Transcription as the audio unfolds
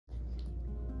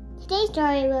Today's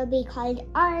story will be called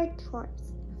Our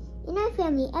Chores. In our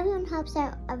family, everyone helps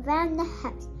out around the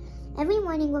house. Every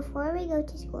morning before we go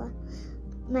to school,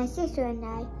 my sister and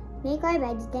I make our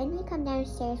beds, then we come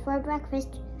downstairs for breakfast.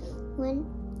 When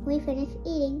we finish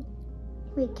eating,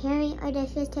 we carry our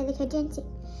dishes to the kitchen sink.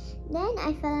 Then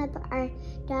I fill up our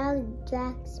dog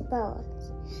Jack's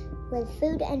bowls with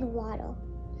food and water.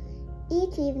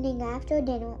 Each evening after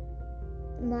dinner,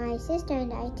 my sister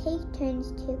and I take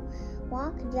turns to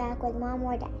walk Jack with Mom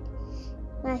or Dad.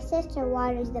 My sister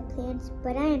waters the plants,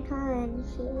 but I am taller than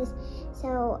she is,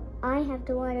 so I have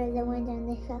to water the ones on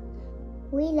the shelf.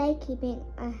 We like keeping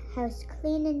our house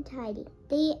clean and tidy.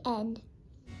 The end.